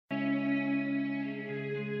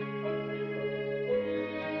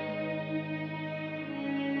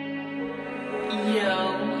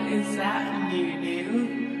What's happening,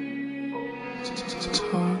 dude?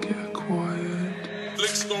 Talk, get quiet.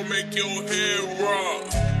 Flicks gon' make your head rock.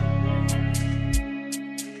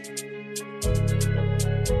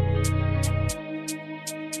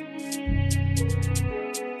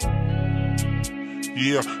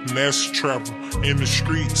 Yeah, Nest Trapper in the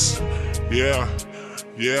streets. Yeah,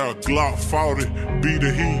 Glock 40, beat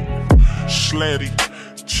the heat. Slatty,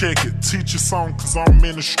 check it, teach you something cause I'm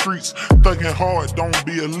in the streets. Thuggin' hard, don't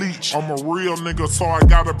be a leech. I'm a real nigga, so I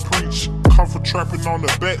gotta preach. Comfort trapping on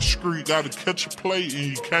the back street. Gotta catch a play and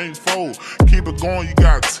you can't fold. Keep it going, you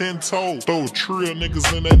got 10 toes. Throw a trio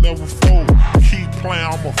niggas and they never fold. Keep playing,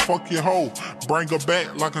 I'ma fuck your hoe. Bring her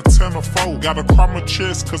back like a 10 or 4. Gotta cry my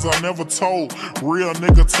chest cause I never told. Real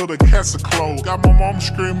nigga till the casket close. Got my mom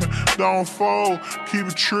screaming, don't fold. Keep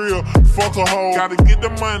it trill, fuck a hoe. Gotta get the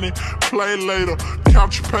money, play later.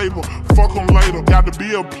 Count your paper, fuck them later. Gotta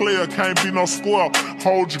be a player, can't be no square.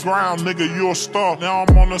 Hold your ground, nigga, you a star. Now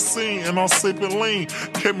I'm on the scene and I'm sipping lean.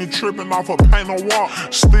 Kept me tripping off a paint or walk.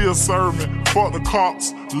 Still serving, fuck the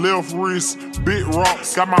cops. Left wrist, big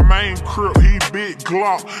rocks. Got my main crib, he big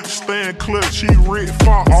Glock. Staying clutch, he Rick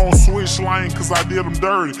Fox. I don't switch lane cause I did him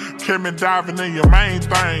dirty. Kept me diving in your main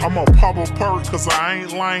thing. I'ma pop a perk cause I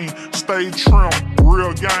ain't lame. Stay trim,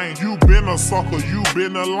 real game. You been a sucker, you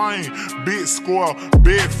been a lane. Big square,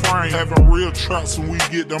 big frame. Having real traps when we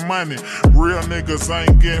get the money. Real niggas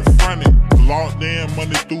ain't getting funny. Locked in,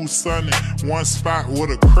 money through sunny. One spot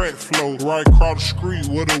with a crack flow. Right across the street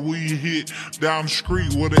with a weed hit. Down the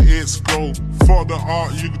street with an X go. Fuck the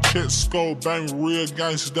art, you can check scope. Bang real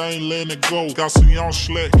gangsters, they ain't letting it go. Got some young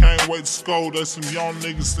slack, can't wait to scold. There's some young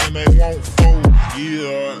niggas and they won't fold.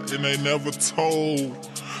 Yeah, and they never told.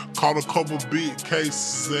 Caught a couple big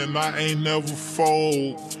cases and I ain't never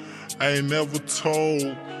fold. I ain't never told.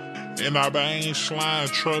 And I ain't slime,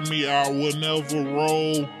 trust me, I would never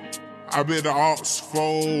roll. I bet the ox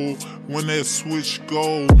fold when that switch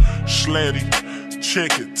go. Slatty,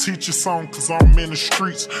 check it, teach you something cause I'm in the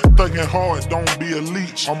streets. Thuggin' hard, don't be a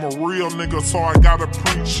leech. I'm a real nigga, so I gotta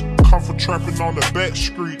preach. Comfort trapping on the back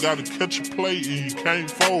street. Gotta catch a play and you can't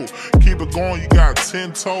fold. Keep it going, you got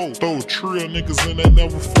 10 toes. Throw a trio niggas and they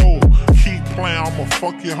never fold. Keep playing, I'ma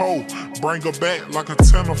fuck your hoe. Bring her back like a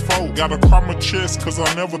 10 or 4. Gotta cry my chest cause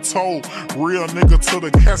I never told. Real nigga till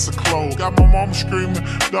the casket close. Got my mama screaming,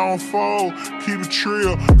 don't fold. Keep it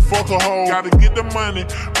trill, fuck a hoe. Gotta get the money,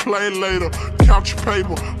 play later. Count your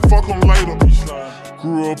paper, fuck them later.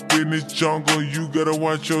 Grew up in this jungle, you gotta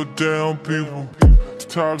watch your damn people.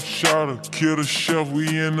 Top shotter, kill the chef, we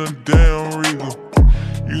in a damn regal.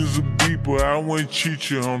 Use a beeper, I wouldn't cheat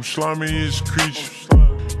you, I'm slimy-ish creature.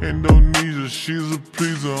 Indonesia, she's a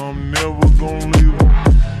pleaser, I'm never gon' leave her.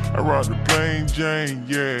 I rock the plain Jane,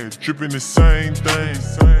 yeah, drippin' the same thing.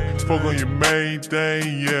 Fuck on your main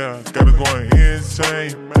thing, yeah, gotta go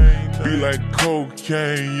insane. Be like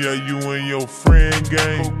cocaine, yeah, you and your friend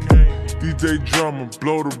gang. DJ drummer,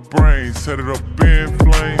 blow the brain, set it up in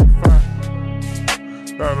flame.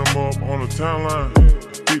 Got them up on the timeline,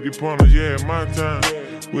 50 pointers, yeah, my time.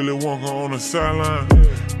 Willy Wonka on the sideline,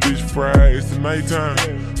 bitch fried, it's the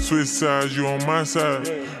nighttime. Switch sides, you on my side.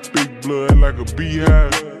 Big blood like a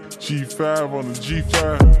beehive. G5 on the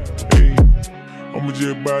G5. Hey, I'ma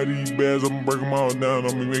just buy these bags, I'ma break them all down,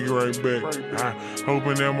 I'ma make it right back.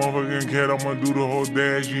 Hoping that motherfucking cat, I'ma do the whole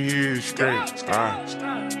dash, you hear it straight.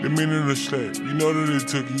 The minute of the slack, you know that it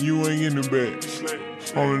took you, you ain't in the back.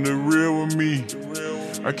 Only the real with me,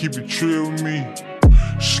 I keep it trill with me.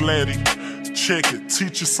 Slatty, check it,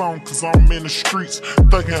 teach you something cause I'm in the streets.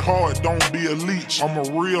 Thuggin' hard, don't be a leech. I'm a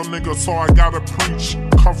real nigga, so I gotta preach.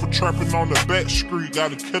 Comfort trapping on the back street.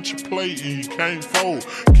 Gotta catch a play and you can't fold.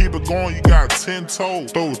 Keep it going, you got 10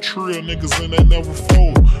 toes. Throw a trio niggas and they never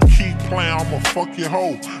fold. Keep playing, I'ma fuck your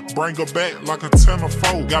hoe. Bring her back like a 10 or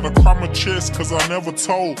 4. Gotta cry my chest cause I never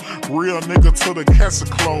told. Real nigga till the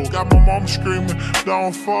casket close. Got my mom screaming,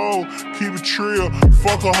 don't fold. Keep it trill,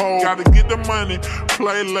 fuck a hoe. Gotta get the money,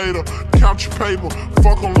 play later. Count your paper,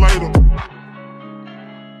 fuck them later.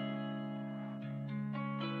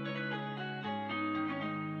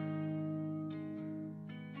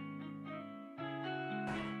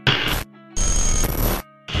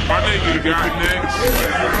 My nigga got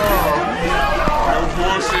next.